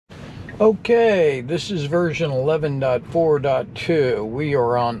Okay, this is version 11.4.2. We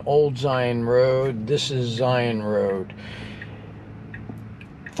are on Old Zion Road. This is Zion Road.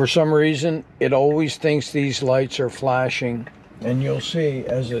 For some reason, it always thinks these lights are flashing. And you'll see,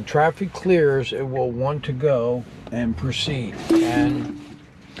 as the traffic clears, it will want to go and proceed. And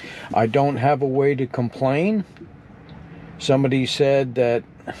I don't have a way to complain. Somebody said that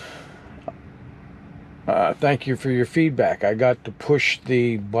thank you for your feedback. I got to push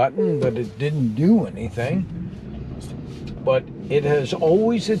the button, but it didn't do anything. But it has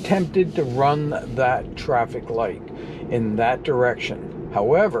always attempted to run that traffic light in that direction.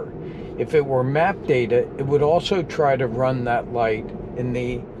 However, if it were map data, it would also try to run that light in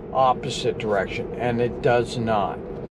the opposite direction, and it does not.